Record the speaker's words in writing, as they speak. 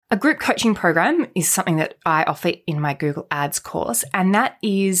A group coaching program is something that I offer in my Google Ads course, and that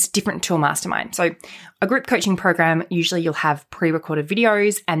is different to a mastermind. So a group coaching program, usually you'll have pre-recorded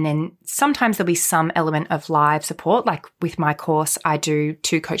videos, and then sometimes there'll be some element of live support. Like with my course, I do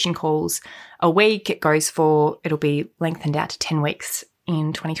 2 coaching calls a week. It'll be lengthened out to 10 weeks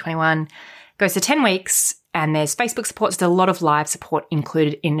in 2021. It goes to 10 weeks, and there's Facebook support. So there's a lot of live support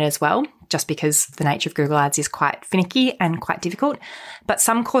included in it as well, just because the nature of Google Ads is quite finicky and quite difficult. But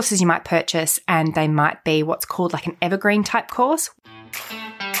some courses you might purchase, and they might be what's called like an evergreen type course.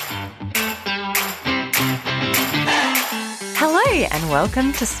 Hello and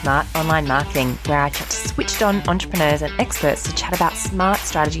welcome to Smart Online Marketing, where I chat to switched on entrepreneurs and experts to chat about smart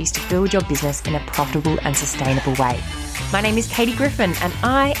strategies to build your business in a profitable and sustainable way. My name is Katie Griffin and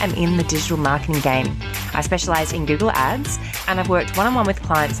I am in the digital marketing game. I specialise in Google Ads and I've worked one-on-one with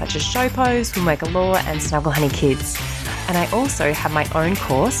clients such as Showpo, Swimworker Law and Snuggle Honey Kids. And I also have my own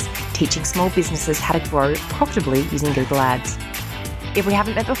course teaching small businesses how to grow profitably using Google Ads. If we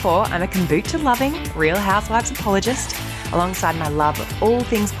haven't met before, I'm a kombucha-loving Real Housewives apologist alongside my love of all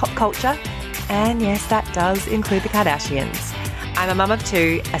things pop culture. And yes, that does include the Kardashians. I'm a mum of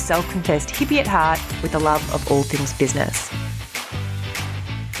 2, a self-confessed hippie at heart with a love of all things business.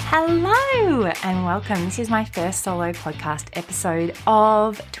 Hello and welcome. This is my first solo podcast episode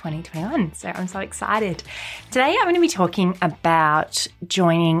of 2021, so I'm so excited. Today I'm going to be talking about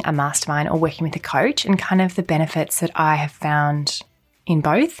joining a mastermind or working with a coach and kind of the benefits that I have found in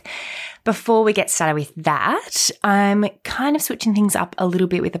both. Before we get started with that, I'm kind of switching things up a little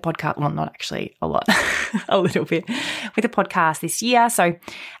bit with the podcast. Well, not actually a lot, a little bit with the podcast this year. So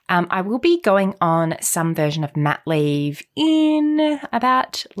I will be going on some version of mat leave in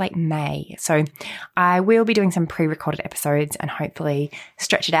about late May. So I will be doing some pre-recorded episodes and hopefully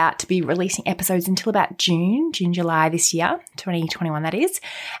stretch it out to be releasing episodes until about June, July this year, 2021 that is.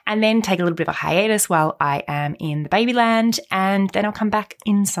 And then take a little bit of a hiatus while I am in the baby land. And then I'll come back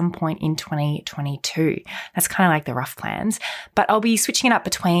in some point in 2022. That's kind of like the rough plans. But I'll be switching it up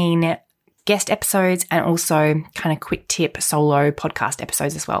between guest episodes and also kind of quick tip solo podcast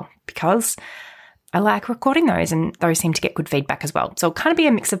episodes as well, because I like recording those and those seem to get good feedback as well. So it'll kind of be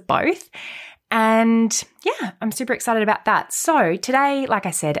a mix of both. And yeah, I'm super excited about that. So today, like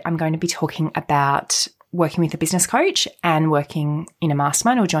I said, I'm going to be talking about working with a business coach and working in a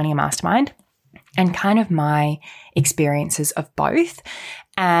mastermind or joining a mastermind and kind of my experiences of both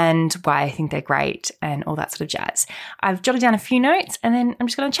and why I think they're great and all that sort of jazz. I've jotted down a few notes and then I'm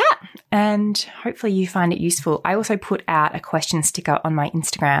just going to chat and hopefully you find it useful. I also put out a question sticker on my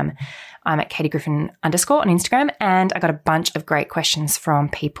Instagram. I'm at KatieGriffin_ on Instagram, and I got a bunch of great questions from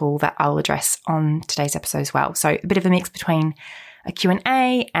people that I'll address on today's episode as well. So a bit of a mix between a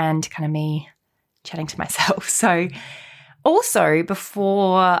Q&A and kind of me chatting to myself. So also,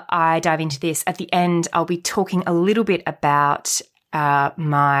 before I dive into this, at the end, I'll be talking a little bit about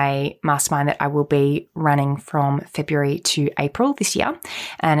my mastermind that I will be running from February to April this year.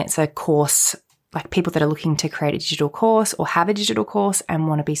 And it's a course, like people that are looking to create a digital course or have a digital course and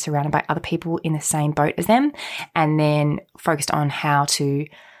want to be surrounded by other people in the same boat as them, and then focused on how to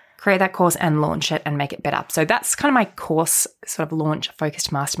create that course and launch it and make it better. So that's kind of my course sort of launch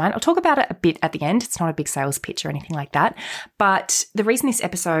focused mastermind. I'll talk about it a bit at the end. It's not a big sales pitch or anything like that. But the reason this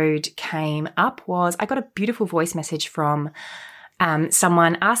episode came up was I got a beautiful voice message from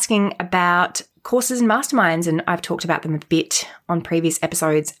someone asking about courses and masterminds, and I've talked about them a bit on previous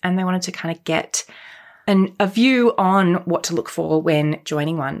episodes, and they wanted to kind of get a view on what to look for when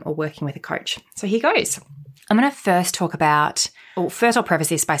joining one or working with a coach. So here goes. I'm going to first I'll preface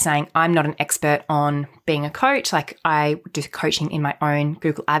this by saying I'm not an expert on being a coach. Like I do coaching in my own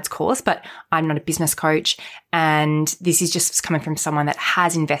Google Ads course, but I'm not a business coach. And this is just coming from someone that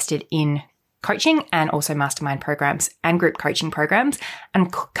has invested in coaching and also mastermind programs and group coaching programs. And I'm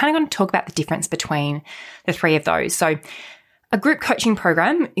kind of going to talk about the difference between the three of those. So a group coaching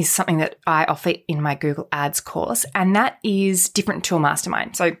program is something that I offer in my Google Ads course, and that is different to a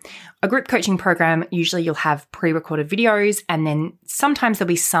mastermind. So a group coaching program, usually you'll have pre-recorded videos, and then sometimes there'll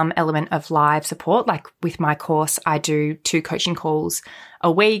be some element of live support. Like with my course, I do 2 coaching calls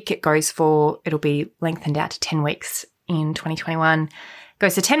a week. It'll be lengthened out to 10 weeks in 2021. It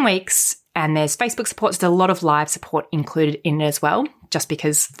goes to 10 weeks, and there's Facebook support. So there's a lot of live support included in it as well, just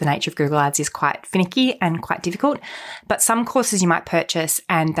because the nature of Google Ads is quite finicky and quite difficult. But some courses you might purchase,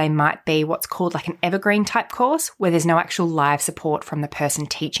 and they might be what's called like an evergreen type course where there's no actual live support from the person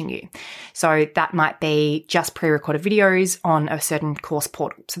teaching you. So that might be just pre-recorded videos on a certain course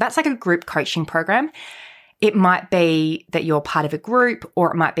portal. So that's like a group coaching program. It might be that you're part of a group,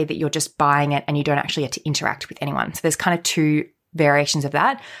 or it might be that you're just buying it and you don't actually get to interact with anyone. So there's kind of two variations of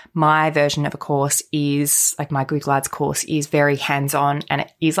that. My version of a course is like my Google Ads course is very hands-on and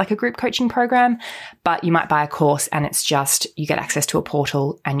it is like a group coaching program, but you might buy a course and it's just you get access to a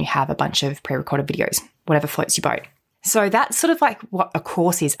portal and you have a bunch of pre-recorded videos, whatever floats your boat. So that's sort of like what a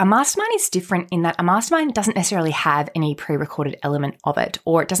course is. A mastermind is different in that a mastermind doesn't necessarily have any pre-recorded element of it,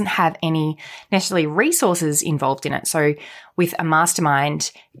 or it doesn't have any necessarily resources involved in it. So with a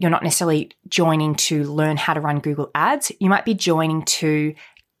mastermind, you're not necessarily joining to learn how to run Google Ads. You might be joining to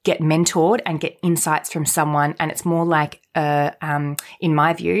get mentored and get insights from someone. And it's more like, in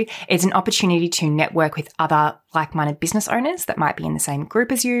my view, it's an opportunity to network with other like-minded business owners that might be in the same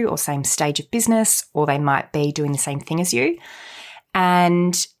group as you or same stage of business, or they might be doing the same thing as you.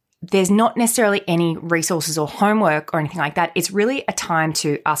 And there's not necessarily any resources or homework or anything like that. It's really a time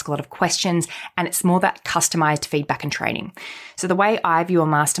to ask a lot of questions, and it's more that customized feedback and training. So the way I view a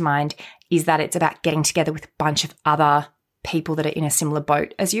mastermind is that it's about getting together with a bunch of other people that are in a similar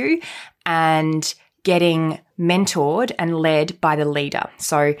boat as you and getting mentored and led by the leader.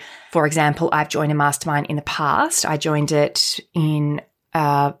 So, for example, I've joined a mastermind in the past. I joined it in,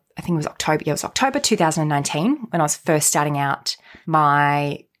 I think it was October. Yeah, it was October 2019 when I was first starting out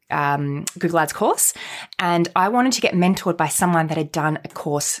my Google Ads course. And I wanted to get mentored by someone that had done a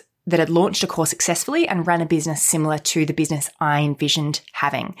course, that had launched a course successfully and ran a business similar to the business I envisioned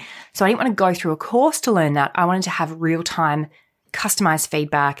having. So I didn't want to go through a course to learn that. I wanted to have real-time customized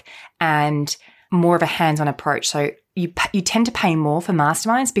feedback and more of a hands-on approach. So you tend to pay more for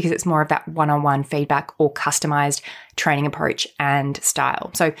masterminds because it's more of that one-on-one feedback or customized training approach and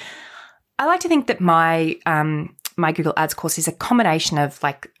style. So I like to think that my Google Ads course is a combination of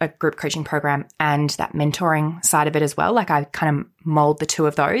like a group coaching program and that mentoring side of it as well. Like I kind of mold the two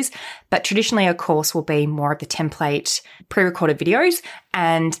of those, but traditionally a course will be more of the template pre-recorded videos,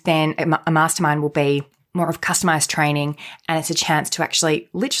 and then a mastermind will be more of customized training. And it's a chance to actually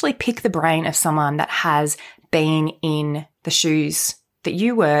literally pick the brain of someone that has been in the shoes that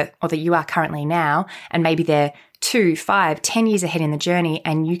you were or that you are currently now. And maybe they're 2, 5, 10 years ahead in the journey,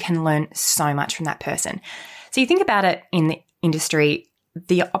 and you can learn so much from that person. So you think about it in the industry,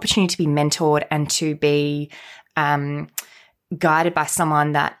 the opportunity to be mentored and to be guided by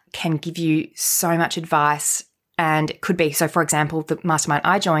someone that can give you so much advice. And it could be, so for example, the mastermind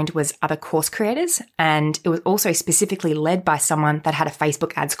I joined was other course creators, and it was also specifically led by someone that had a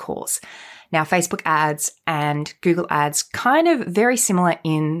Facebook ads course. Now, Facebook ads and Google ads kind of very similar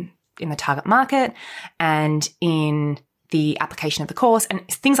in the target market and in the application of the course and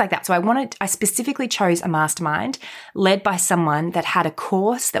things like that. So I specifically chose a mastermind led by someone that had a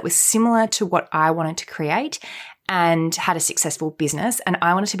course that was similar to what I wanted to create and had a successful business. And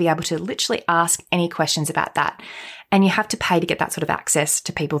I wanted to be able to literally ask any questions about that. And you have to pay to get that sort of access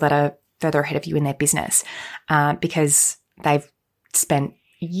to people that are further ahead of you in their business because they've spent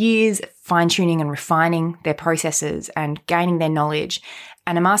years fine-tuning and refining their processes and gaining their knowledge.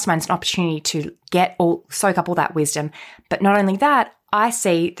 And a mastermind is an opportunity to soak up all that wisdom. But not only that, I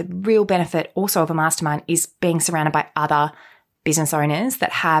see the real benefit also of a mastermind is being surrounded by other business owners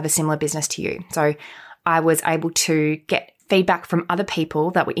that have a similar business to you. So I was able to get feedback from other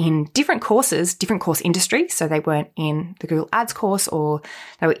people that were in different courses, different course industries. So they weren't in the Google Ads course, or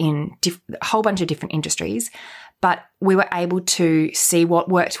they were in a whole bunch of different industries. But we were able to see what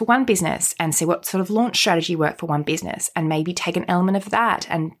worked for one business and see what sort of launch strategy worked for one business, and maybe take an element of that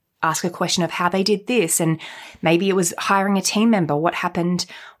and ask a question of how they did this. And maybe it was hiring a team member. What happened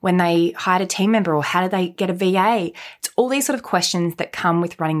when they hired a team member, or how did they get a VA? It's all these sort of questions that come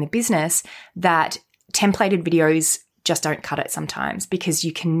with running the business that templated videos just don't cut it sometimes, because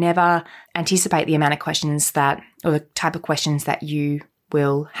you can never anticipate the amount of questions or the type of questions that you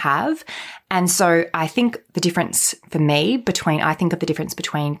will have. And so I think the difference for me between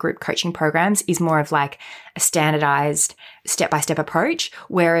group coaching programs is more of like a standardized step-by-step approach,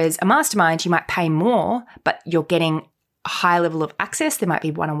 whereas a mastermind, you might pay more, but you're getting a high level of access. There might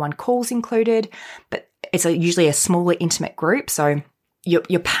be one-on-one calls included, but it's usually a smaller, intimate group. So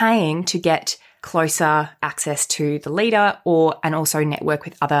you're paying to get closer access to the leader and also network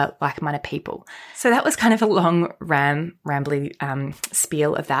with other like-minded people. So that was kind of a long rambly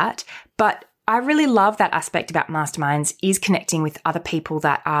spiel of that. But I really love that aspect about masterminds is connecting with other people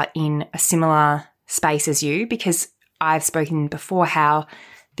that are in a similar space as you, because I've spoken before how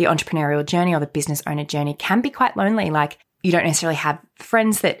the entrepreneurial journey or the business owner journey can be quite lonely. Like you don't necessarily have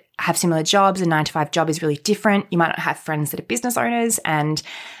friends that have similar jobs. A 9-to-5 job is really different. You might not have friends that are business owners, and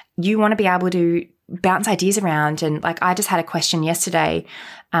you want to be able to bounce ideas around. And like I just had a question yesterday,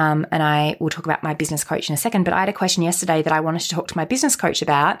 and I will talk about my business coach in a second, but I had a question yesterday that I wanted to talk to my business coach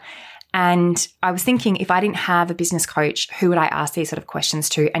about. And I was thinking, if I didn't have a business coach, who would I ask these sort of questions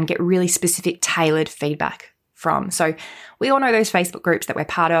to and get really specific, tailored feedback from? So we all know those Facebook groups that we're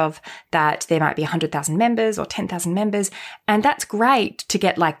part of, that there might be 100,000 members or 10,000 members. And that's great to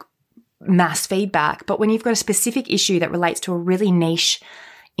get like mass feedback. But when you've got a specific issue that relates to a really niche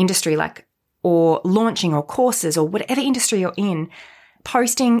industry, like, or launching or courses or whatever industry you're in,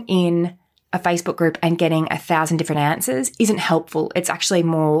 posting in a Facebook group and getting 1,000 different answers isn't helpful. It's actually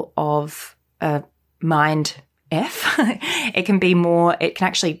more of a mind F. It can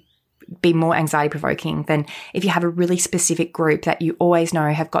actually be more anxiety provoking than if you have a really specific group that you always know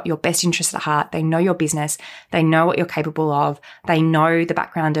have got your best interests at heart. They know your business. They know what you're capable of. They know the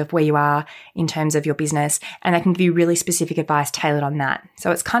background of where you are in terms of your business, and they can give you really specific advice tailored on that.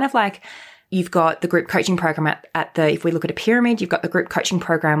 So it's kind of like, you've got the group coaching program if we look at a pyramid, you've got the group coaching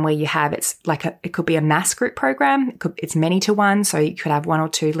program where it could be a mass group program. It's many to one. So you could have 1 or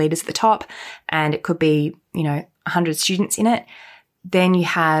 2 leaders at the top, and it could be, 100 students in it. Then you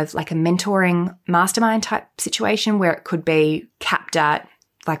have like a mentoring mastermind type situation where it could be capped at,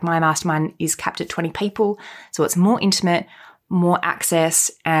 like my mastermind is capped at 20 people. So it's more intimate, more access,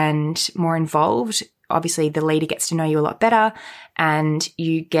 and more involved. Obviously, the leader gets to know you a lot better and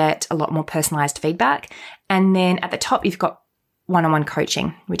you get a lot more personalized feedback. And then at the top, you've got one-on-one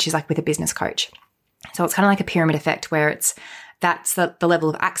coaching, which is like with a business coach. So it's kind of like a pyramid effect where that's the level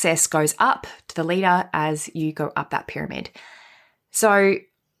of access goes up to the leader as you go up that pyramid. So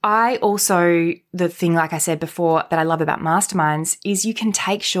the thing, like I said before, that I love about masterminds is you can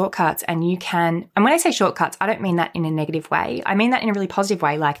take shortcuts and when I say shortcuts, I don't mean that in a negative way. I mean that in a really positive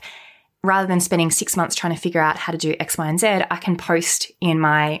way. Like, rather than spending 6 months trying to figure out how to do X, Y, and Z, I can post in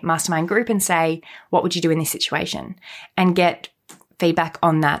my mastermind group and say, what would you do in this situation? And get feedback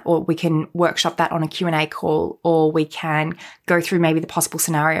on that, or we can workshop that on a Q&A call, or we can go through maybe the possible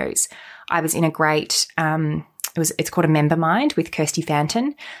scenarios. I was in a great, it's called a Member Mind with Kirsty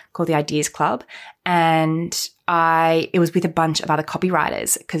Fanton, called the Ideas Club. And it was with a bunch of other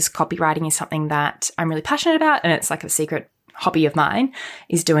copywriters, because copywriting is something that I'm really passionate about. And it's like a secret hobby of mine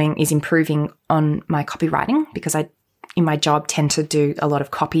is improving on my copywriting, because I, in my job, tend to do a lot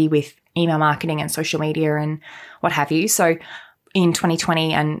of copy with email marketing and social media and what have you. So in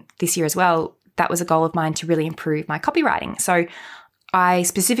 2020 and this year as well, that was a goal of mine to really improve my copywriting. So I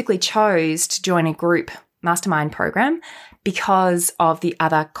specifically chose to join a group mastermind program because of the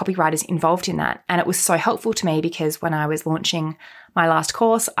other copywriters involved in that. And it was so helpful to me because when I was launching my last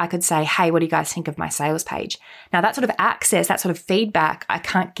course, I could say, hey, what do you guys think of my sales page? Now, that sort of access, that sort of feedback, I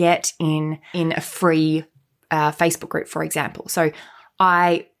can't get in a free Facebook group, for example. So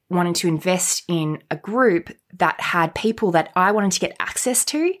I wanted to invest in a group that had people that I wanted to get access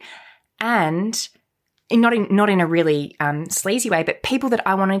to, and not in a really sleazy way, but people that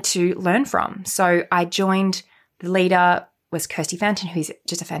I wanted to learn from. So I joined. The leader was Kirsty Fanton, who's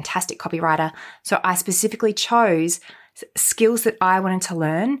just a fantastic copywriter. So I specifically chose skills that I wanted to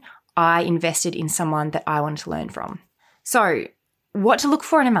learn. I invested in someone that I wanted to learn from. So what to look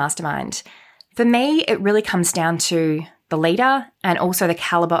for in a mastermind? For me, it really comes down to the leader and also the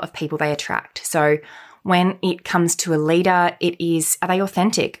caliber of people they attract. So when it comes to a leader, are they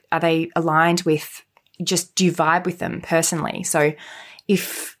authentic? Are they aligned with, do you vibe with them personally? So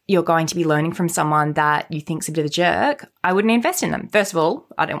if you're going to be learning from someone that you think's a bit of a jerk, I wouldn't invest in them. First of all,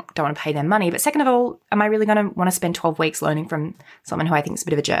 I don't want to pay them money. But second of all, am I really going to want to spend 12 weeks learning from someone who I think is a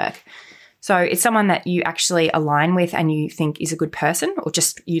bit of a jerk? So it's someone that you actually align with and you think is a good person, or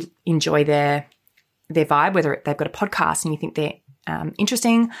just you enjoy their vibe, whether they've got a podcast and you think they're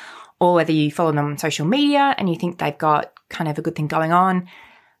interesting, or whether you follow them on social media and you think they've got kind of a good thing going on.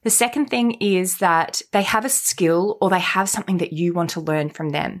 The second thing is that they have a skill or they have something that you want to learn from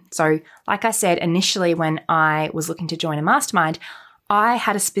them. So like I said, initially when I was looking to join a mastermind, I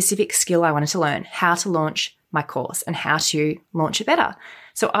had a specific skill I wanted to learn, how to launch my course and how to launch it better.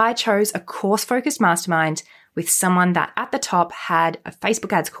 So I chose a course-focused mastermind with someone that at the top had a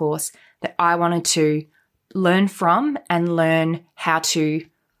Facebook ads course that I wanted to learn from and learn how to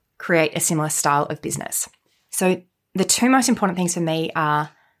create a similar style of business. So the two most important things for me are,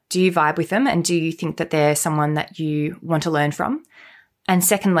 do you vibe with them and do you think that they're someone that you want to learn from? And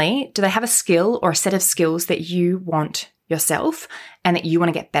secondly, do they have a skill or a set of skills that you want yourself and that you want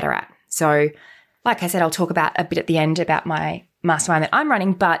to get better at? So like I said, I'll talk about a bit at the end about my mastermind that I'm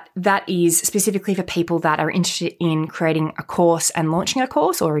running, but that is specifically for people that are interested in creating a course and launching a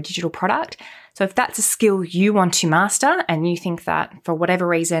course or a digital product. So if that's a skill you want to master and you think that for whatever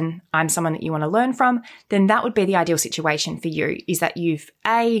reason I'm someone that you want to learn from, then that would be the ideal situation for you, is that you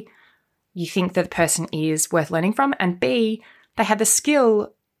think that the person is worth learning from, and B, they have the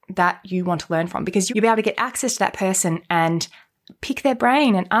skill that you want to learn from, because you'll be able to get access to that person and pick their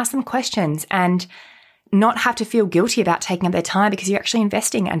brain and ask them questions and not have to feel guilty about taking up their time, because you're actually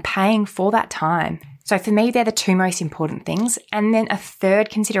investing and paying for that time. So for me, they're the two most important things. And then a third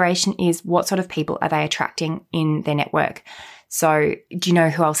consideration is, what sort of people are they attracting in their network? So do you know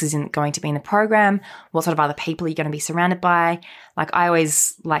who else isn't going to be in the program? What sort of other people are you going to be surrounded by? Like, I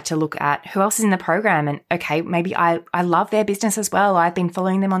always like to look at who else is in the program, and okay, maybe I love their business as well. I've been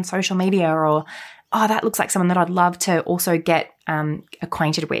following them on social media, or, oh, that looks like someone that I'd love to also get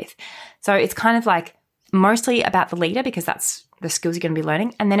acquainted with. So it's kind of like mostly about the leader, because that's the skills you're going to be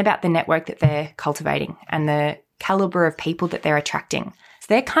learning, and then about the network that they're cultivating and the caliber of people that they're attracting. So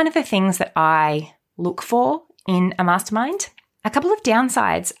they're kind of the things that I look for in a mastermind. A couple of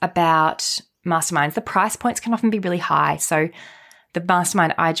downsides about masterminds: the price points can often be really high. So the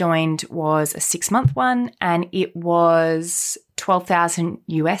mastermind I joined was a 6-month one, and it was 12,000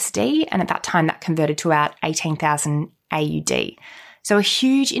 USD. And at that time, that converted to about 18,000 AUD. So a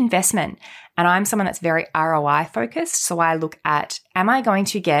huge investment. And I'm someone that's very ROI focused. So I look at, am I going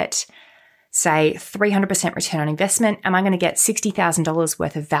to get, say, 300% return on investment? Am I going to get $60,000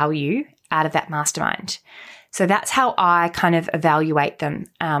 worth of value out of that mastermind? So that's how I kind of evaluate them.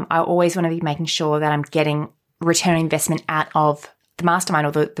 I always want to be making sure that I'm getting return on investment out of the mastermind,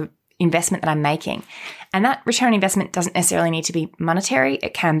 or the investment that I'm making. And that return on investment doesn't necessarily need to be monetary.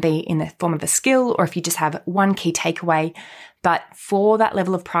 It can be in the form of a skill, or if you just have one key takeaway. But for that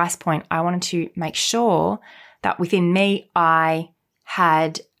level of price point, I wanted to make sure that within me, I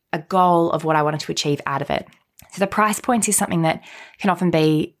had a goal of what I wanted to achieve out of it. So the price points is something that can often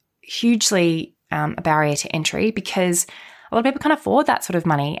be hugely a barrier to entry, because a lot of people can't afford that sort of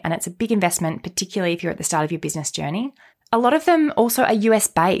money, and it's a big investment, particularly if you're at the start of your business journey. A lot of them also are US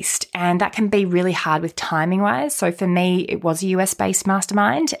based, and that can be really hard with timing wise. So for me, it was a US based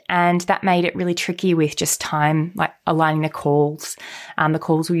mastermind, and that made it really tricky with just time, like aligning the calls. The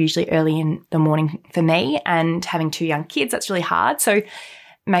calls were usually early in the morning for me, and having 2 young kids, that's really hard. So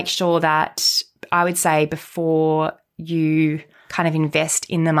make sure that, I would say, before you kind of invest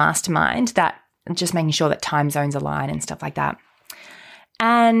in the mastermind, that just making sure that time zones align and stuff like that.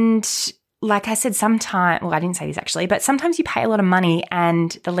 And like I said, sometimes, well, I didn't say this actually, but sometimes you pay a lot of money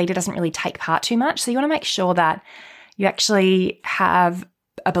and the leader doesn't really take part too much. So you want to make sure that you actually have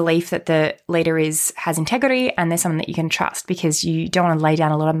a belief that the leader has integrity and they're someone that you can trust, because you don't want to lay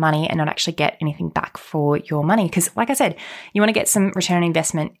down a lot of money and not actually get anything back for your money. Because like I said, you want to get some return on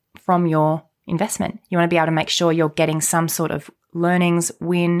investment from your investment. You want to be able to make sure you're getting some sort of learnings,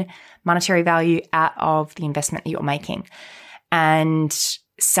 win, monetary value out of the investment that you're making. And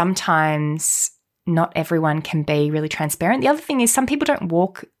sometimes not everyone can be really transparent. The other thing is, some people don't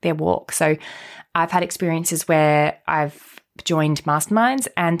walk their walk. So I've had experiences where I've joined masterminds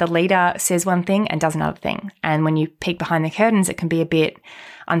and the leader says one thing and does another thing. And when you peek behind the curtains, it can be a bit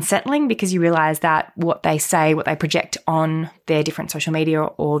unsettling, because you realize that what they say, what they project on their different social media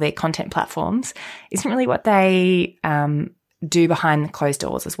or their content platforms isn't really what they do behind the closed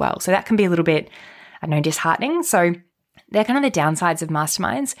doors as well. So that can be a little bit, disheartening. So they're kind of the downsides of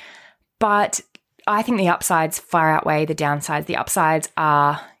masterminds, but I think the upsides far outweigh the downsides. The upsides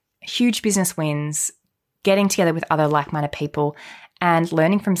are huge business wins, getting together with other like-minded people and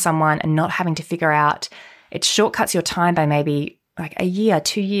learning from someone and not having to figure out. It shortcuts your time by maybe like a year,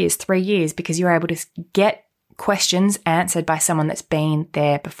 2 years, 3 years, because you're able to get questions answered by someone that's been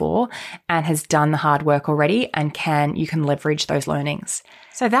there before and has done the hard work already, and you can leverage those learnings.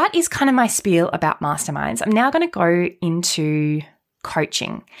 So that is kind of my spiel about masterminds. I'm now going to go into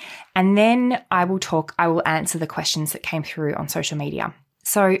coaching, and then I will answer the questions that came through on social media.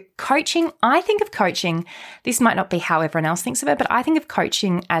 So coaching, I think of coaching, this might not be how everyone else thinks of it, but I think of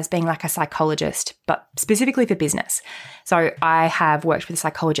coaching as being like a psychologist, but specifically for business. So I have worked with a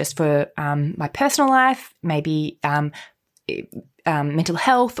psychologist for my personal life, maybe mental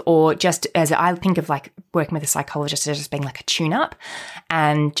health, or just as I think of like working with a psychologist as just being like a tune-up,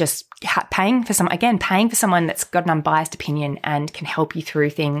 and just paying for someone that's got an unbiased opinion and can help you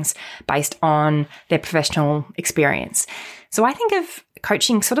through things based on their professional experience. So I think of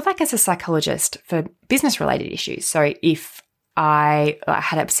coaching sort of like as a psychologist for business related issues. So if I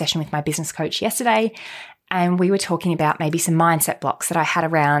had an session with my business coach yesterday, and we were talking about maybe some mindset blocks that I had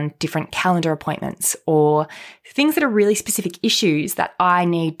around different calendar appointments, or things that are really specific issues that I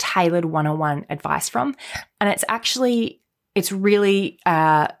need tailored one-on-one advice from. And it's really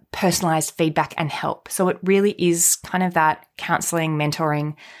personalized feedback and help. So it really is kind of that counseling,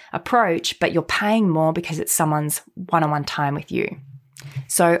 mentoring approach, but you're paying more because it's someone's one-on-one time with you.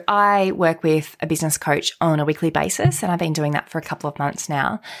 So I work with a business coach on a weekly basis, and I've been doing that for a couple of months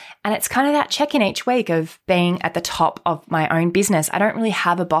now. And it's kind of that check-in each week of being at the top of my own business. I don't really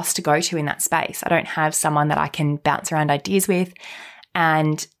have a boss to go to in that space. I don't have someone that I can bounce around ideas with.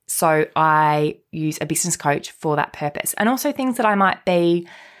 And so I use a business coach for that purpose. And also things that I might be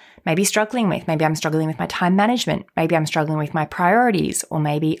maybe struggling with. Maybe I'm struggling with my time management. Maybe I'm struggling with my priorities, or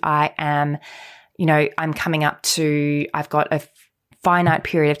maybe I am, I'm coming up to, I've got a finite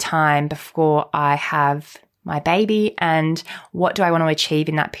period of time before I have my baby, and what do I want to achieve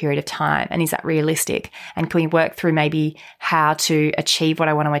in that period of time? And is that realistic? And can we work through maybe how to achieve what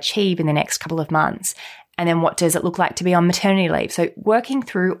I want to achieve in the next couple of months? And then what does it look like to be on maternity leave? So working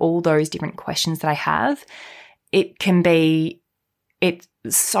through all those different questions that I have, it's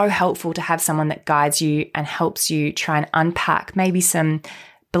so helpful to have someone that guides you and helps you try and unpack maybe some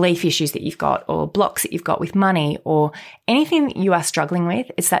belief issues that you've got, or blocks that you've got with money, or anything that you are struggling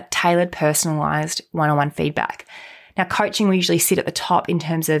with. It's that tailored, personalized one-on-one feedback. Now, coaching will usually sit at the top in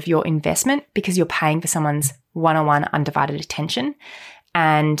terms of your investment, because you're paying for someone's one-on-one undivided attention,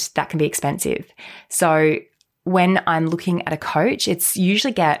 and that can be expensive. So when I'm looking at a coach, it's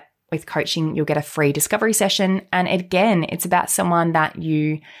usually with coaching, you'll get a free discovery session. And again, it's about someone that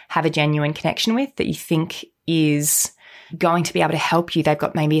you have a genuine connection with, that you think is going to be able to help you. They've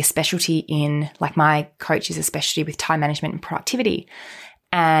got maybe a specialty in, like my coach is a specialty with time management and productivity.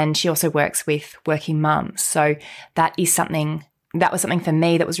 And she also works with working mums. So that was something for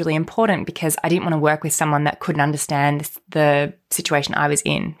me that was really important, because I didn't want to work with someone that couldn't understand the situation I was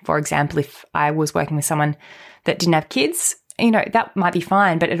in. For example, if I was working with someone that didn't have kids, that might be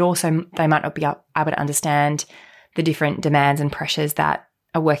fine, but they might not be able to understand the different demands and pressures that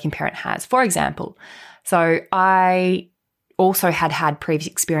a working parent has, for example. So I also had previous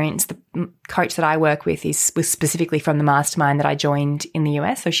experience. The coach that I work with was specifically from the mastermind that I joined in the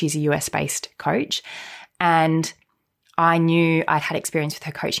US. So she's a US-based coach. And I knew I'd had experience with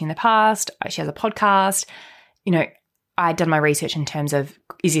her coaching in the past. She has a podcast. I'd done my research in terms of,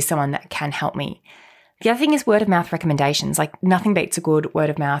 is this someone that can help me? The other thing is word of mouth recommendations. Like, nothing beats a good word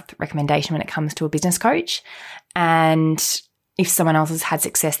of mouth recommendation when it comes to a business coach. And if someone else has had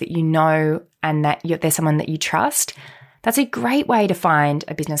success that and that there's someone that you trust, that's a great way to find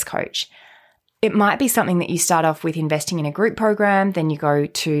a business coach. It might be something that you start off with investing in a group program, then you go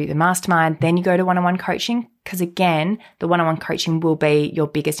to the mastermind, then you go to one-on-one coaching, because again, the one-on-one coaching will be your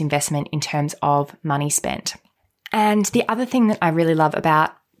biggest investment in terms of money spent. And the other thing that I really love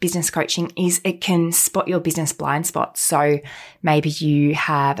about business coaching is it can spot your business blind spots. So maybe you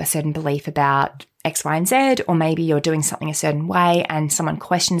have a certain belief about X, Y, and Z, or maybe you're doing something a certain way and someone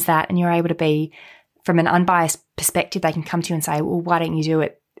questions that, and you're able to be, from an unbiased perspective, they can come to you and say, well, why don't you do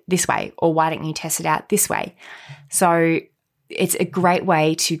it this way? Or why don't you test it out this way? So it's a great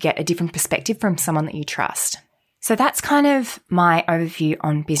way to get a different perspective from someone that you trust. So that's kind of my overview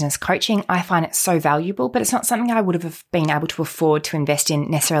on business coaching. I find it so valuable, but it's not something I would have been able to afford to invest in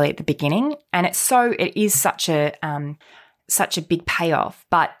necessarily at the beginning. And it is such a big payoff.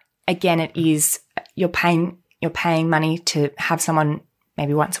 But again, it is, you're paying money to have someone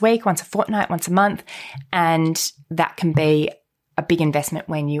maybe once a week, once a fortnight, once a month, and that can be a big investment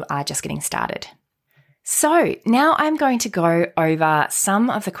when you are just getting started. So now I'm going to go over some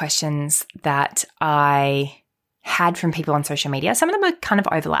of the questions that I had from people on social media. Some of them are kind of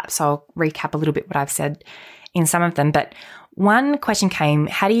overlap, so I'll recap a little bit what I've said in some of them. But one question came,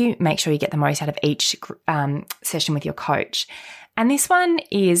 how do you make sure you get the most out of each session with your coach? And this one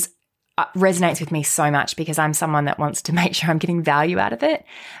resonates with me so much, because I'm someone that wants to make sure I'm getting value out of it.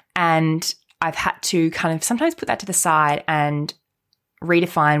 And I've had to kind of sometimes put that to the side and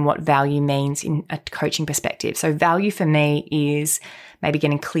redefine what value means in a coaching perspective. So value for me is maybe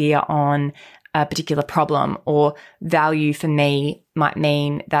getting clear on a particular problem, or value for me might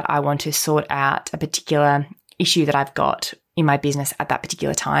mean that I want to sort out a particular issue that I've got in my business at that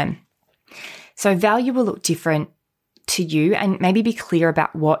particular time. So value will look different to you, and maybe be clear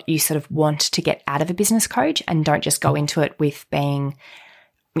about what you sort of want to get out of a business coach, and don't just go into it with being,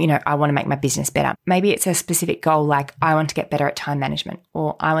 I want to make my business better. Maybe it's a specific goal, like I want to get better at time management,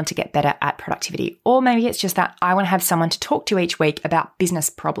 or I want to get better at productivity, or maybe it's just that I want to have someone to talk to each week about business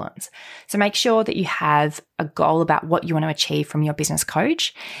problems. So make sure that you have a goal about what you want to achieve from your business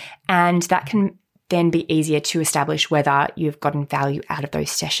coach, and that can then be easier to establish whether you've gotten value out of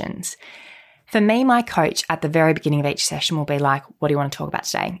those sessions. For me, my coach at the very beginning of each session will be like, what do you want to talk about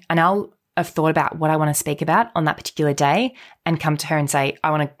today? And I'll have thought about what I want to speak about on that particular day and come to her and say,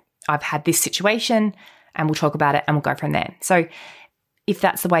 I've had this situation, and we'll talk about it and we'll go from there. So if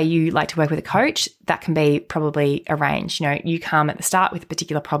that's the way you like to work with a coach, that can be probably arranged. You come at the start with a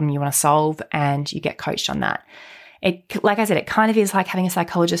particular problem you want to solve and you get coached on that. Like I said, it kind of is like having a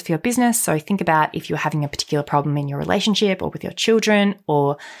psychologist for your business. So think about if you're having a particular problem in your relationship or with your children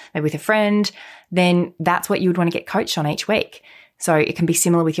or maybe with a friend, then that's what you would want to get coached on each week. So it can be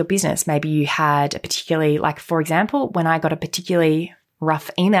similar with your business. Maybe you had a particularly, like for example, when I got a particularly rough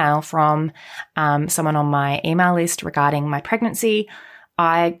email from someone on my email list regarding my pregnancy,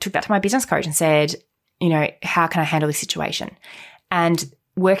 I took that to my business coach and said, how can I handle this situation? And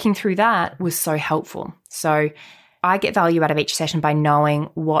working through that was so helpful. So I get value out of each session by knowing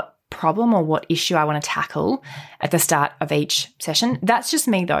what problem or what issue I want to tackle at the start of each session. That's just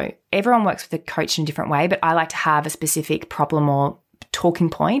me though. Everyone works with a coach in a different way, but I like to have a specific problem or talking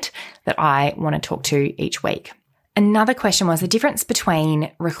point that I want to talk to each week. Another question was the difference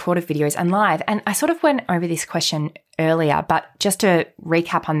between recorded videos and live. And I sort of went over this question earlier, but just to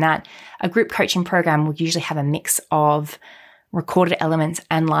recap on that, a group coaching program will usually have a mix of recorded elements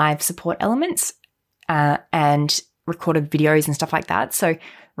and live support elements and recorded videos and stuff like that. So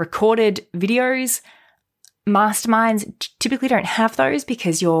recorded videos, masterminds typically don't have those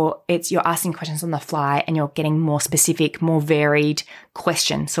because you're asking questions on the fly and you're getting more specific, more varied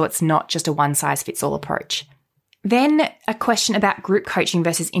questions. So it's not just a one size fits all approach. Then a question about group coaching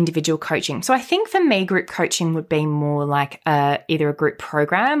versus individual coaching. So I think for me, group coaching would be more like either a group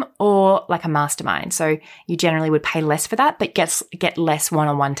program or like a mastermind. So you generally would pay less for that, but get less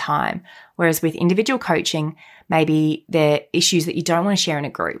one-on-one time. Whereas with individual coaching, maybe there are issues that you don't want to share in a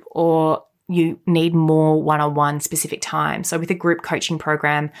group or you need more one-on-one specific time. So with a group coaching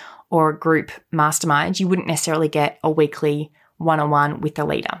program or a group mastermind, you wouldn't necessarily get a weekly one-on-one with the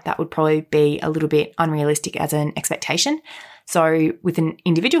leader. That would probably be a little bit unrealistic as an expectation. So with an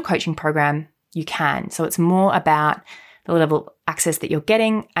individual coaching program, you can. So it's more about the level of access that you're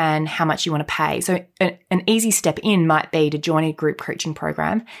getting and how much you want to pay. So an easy step in might be to join a group coaching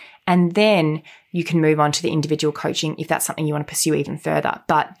program, and then you can move on to the individual coaching if that's something you want to pursue even further.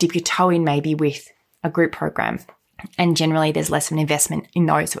 But dip your toe in maybe with a group program. And generally there's less of an investment in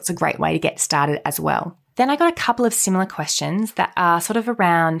those. So it's a great way to get started as well. Then I got a couple of similar questions that are sort of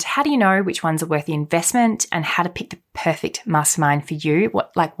around how do you know which ones are worth the investment and how to pick the perfect mastermind for you?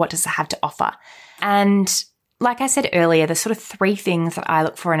 What does it have to offer? And like I said earlier, the sort of three things that I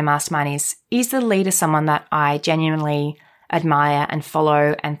look for in a mastermind is the leader someone that I genuinely admire and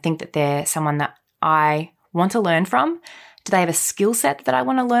follow and think that they're someone that I want to learn from? Do they have a skill set that I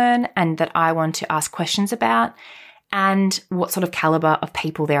want to learn and that I want to ask questions about? And what sort of caliber of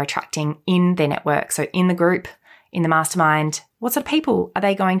people they're attracting in their network. So in the group, in the mastermind, what sort of people are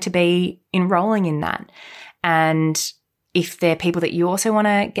they going to be enrolling in that? And if they're people that you also want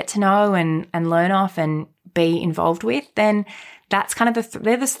to get to know and learn off and be involved with, then that's kind of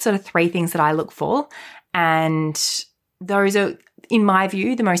they're the sort of three things that I look for. And those are, in my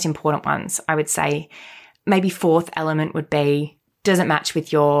view, the most important ones. I would say maybe fourth element would be, does it match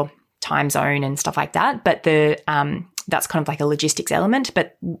with your time zone and stuff like that, but that's kind of like a logistics element.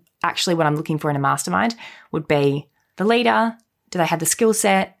 But actually what I'm looking for in a mastermind would be the leader, do they have the skill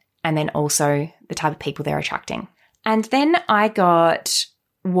set, and then also the type of people they're attracting. And then I got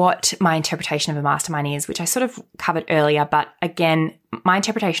what my interpretation of a mastermind is, which I sort of covered earlier, but again, my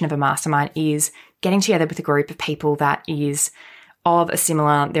interpretation of a mastermind is getting together with a group of people that is they're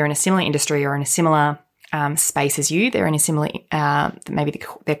in a similar industry or in a similar space as you. They're in a similar, maybe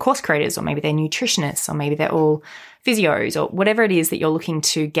they're course creators, or maybe they're nutritionists, or maybe they're all physios, or whatever it is that you're looking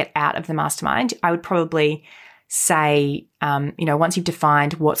to get out of the mastermind. I would probably say, once you've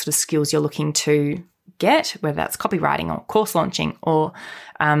defined what sort of skills you're looking to get, whether that's copywriting or course launching or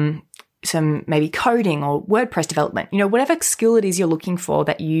some maybe coding or WordPress development, whatever skill it is you're looking for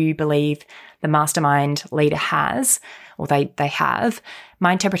that you believe the mastermind leader has or they have,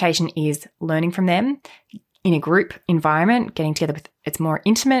 my interpretation is learning from them in a group environment, getting together with, it's more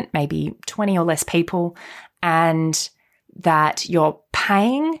intimate, maybe 20 or less people, and that you're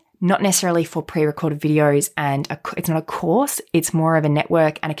paying not necessarily for pre-recorded videos and it's not a course, it's more of a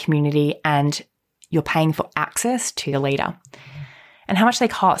network and a community, and you're paying for access to the leader. And how much they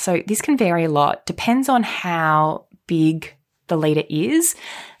cost. So this can vary a lot. Depends on how big the leader is.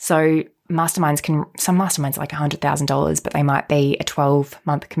 So some masterminds are like $100,000, but they might be a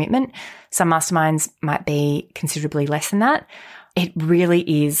 12-month commitment. Some masterminds might be considerably less than that. It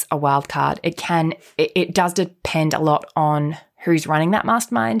really is a wild card. It does depend a lot on who's running that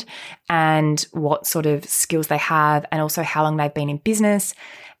mastermind and what sort of skills they have, and also how long they've been in business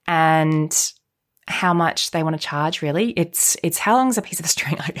and how much they want to charge, really. It's how long's a piece of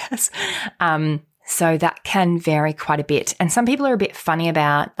string, I guess. So that can vary quite a bit. And some people are a bit funny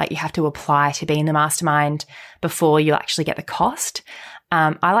about, like, you have to apply to be in the mastermind before you actually get the cost.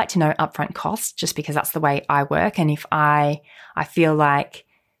 I like to know upfront costs just because that's the way I work. And if I feel like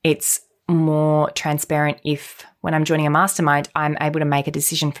it's more transparent if when I'm joining a mastermind, I'm able to make a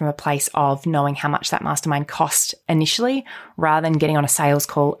decision from a place of knowing how much that mastermind cost initially, rather than getting on a sales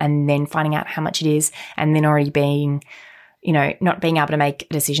call and then finding out how much it is and then already being, not being able to make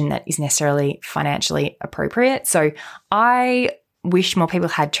a decision that is necessarily financially appropriate. So I wish more people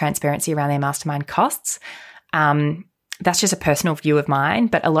had transparency around their mastermind costs. That's just a personal view of mine,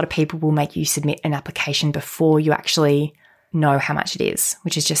 but a lot of people will make you submit an application before you actually know how much it is,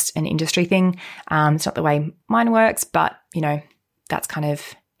 which is just an industry thing. It's not the way mine works, but that's kind of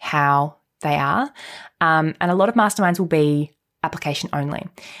how they are. And a lot of masterminds will be application only.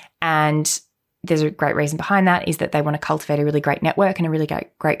 And there's a great reason behind that is that they want to cultivate a really great network and a really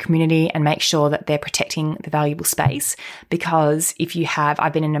great community and make sure that they're protecting the valuable space. Because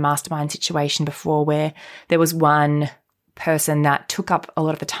I've been in a mastermind situation before where there was one person that took up a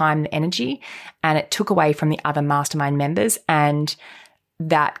lot of the time and energy, and it took away from the other mastermind members, and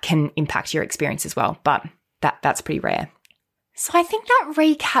that can impact your experience as well. But that's pretty rare. So I think that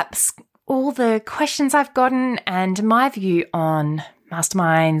recaps all the questions I've gotten and my view on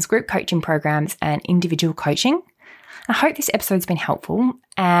masterminds, group coaching programs, and individual coaching. I hope this episode's been helpful.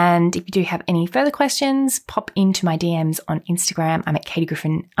 And if you do have any further questions, pop into my DMs on Instagram. I'm at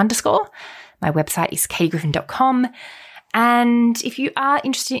KatieGriffin_. My website is katiegriffin.com. And if you are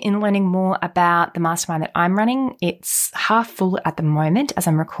interested in learning more about the mastermind that I'm running, it's half full at the moment as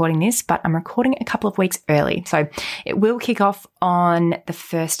I'm recording this, but I'm recording a couple of weeks early. So it will kick off on the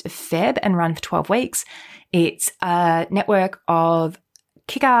 1st of Feb and run for 12 weeks. It's a network of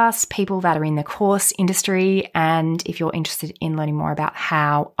kick-ass people that are in the course industry. And if you're interested in learning more about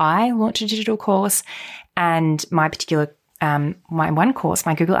how I launch a digital course and my particular, my one course,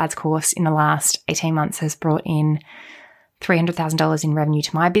 my Google Ads course in the last 18 months has brought in $300,000 in revenue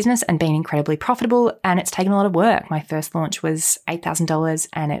to my business and been incredibly profitable. And it's taken a lot of work. My first launch was $8,000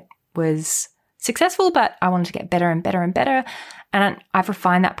 and it was successful, but I wanted to get better and better and better. And I've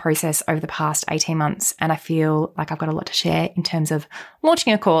refined that process over the past 18 months. And I feel like I've got a lot to share in terms of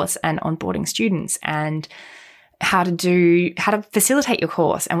launching a course and onboarding students and how to facilitate your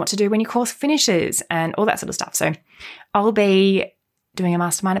course and what to do when your course finishes and all that sort of stuff. So I'll be doing a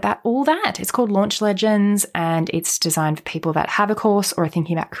mastermind about all that. It's called Launch Legends, and it's designed for people that have a course or are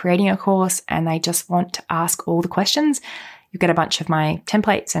thinking about creating a course and they just want to ask all the questions. You get a bunch of my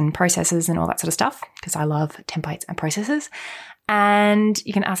templates and processes and all that sort of stuff because I love templates and processes. And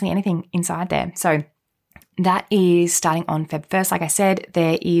you can ask me anything inside there. So that is starting on Feb 1st. Like I said,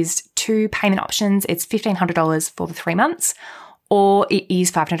 there is 2 payment options. It's $1,500 for the 3 months, or it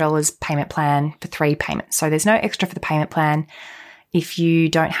is $500 payment plan for 3 payments. So there's no extra for the payment plan. If you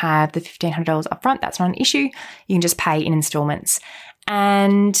don't have the $1,500 upfront, that's not an issue. You can just pay in installments.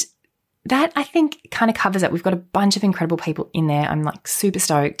 And that, I think, kind of covers it. We've got a bunch of incredible people in there. I'm like super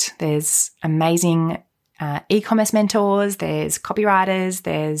stoked. There's amazing e-commerce mentors, there's copywriters,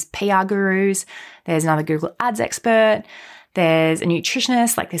 there's PR gurus, there's another Google Ads expert, there's a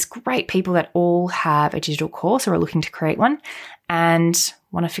nutritionist. Like, there's great people that all have a digital course or are looking to create one and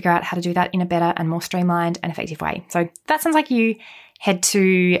want to figure out how to do that in a better and more streamlined and effective way. So that sounds like you head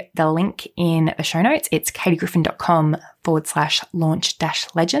to the link in the show notes. It's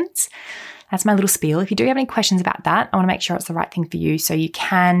katiegriffin.com/launch-legends. That's my little spiel. If you do have any questions about that, I want to make sure it's the right thing for you. So you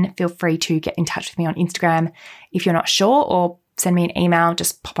can feel free to get in touch with me on Instagram if you're not sure, or send me an email.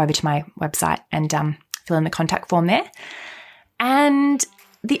 Just pop over to my website and fill in the contact form there. And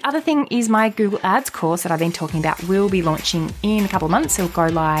the other thing is my Google Ads course that I've been talking about will be launching in a couple of months. It'll go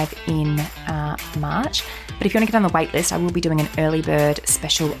live in March. But if you want to get on the wait list, I will be doing an early bird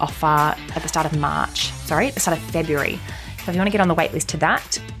special offer at the start of February. So if you want to get on the wait list to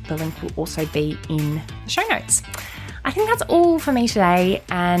that, the link will also be in the show notes. I think that's all for me today,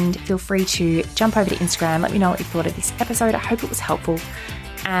 and feel free to jump over to Instagram. Let me know what you thought of this episode. I hope it was helpful,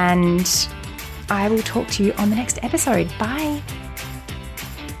 and I will talk to you on the next episode. Bye.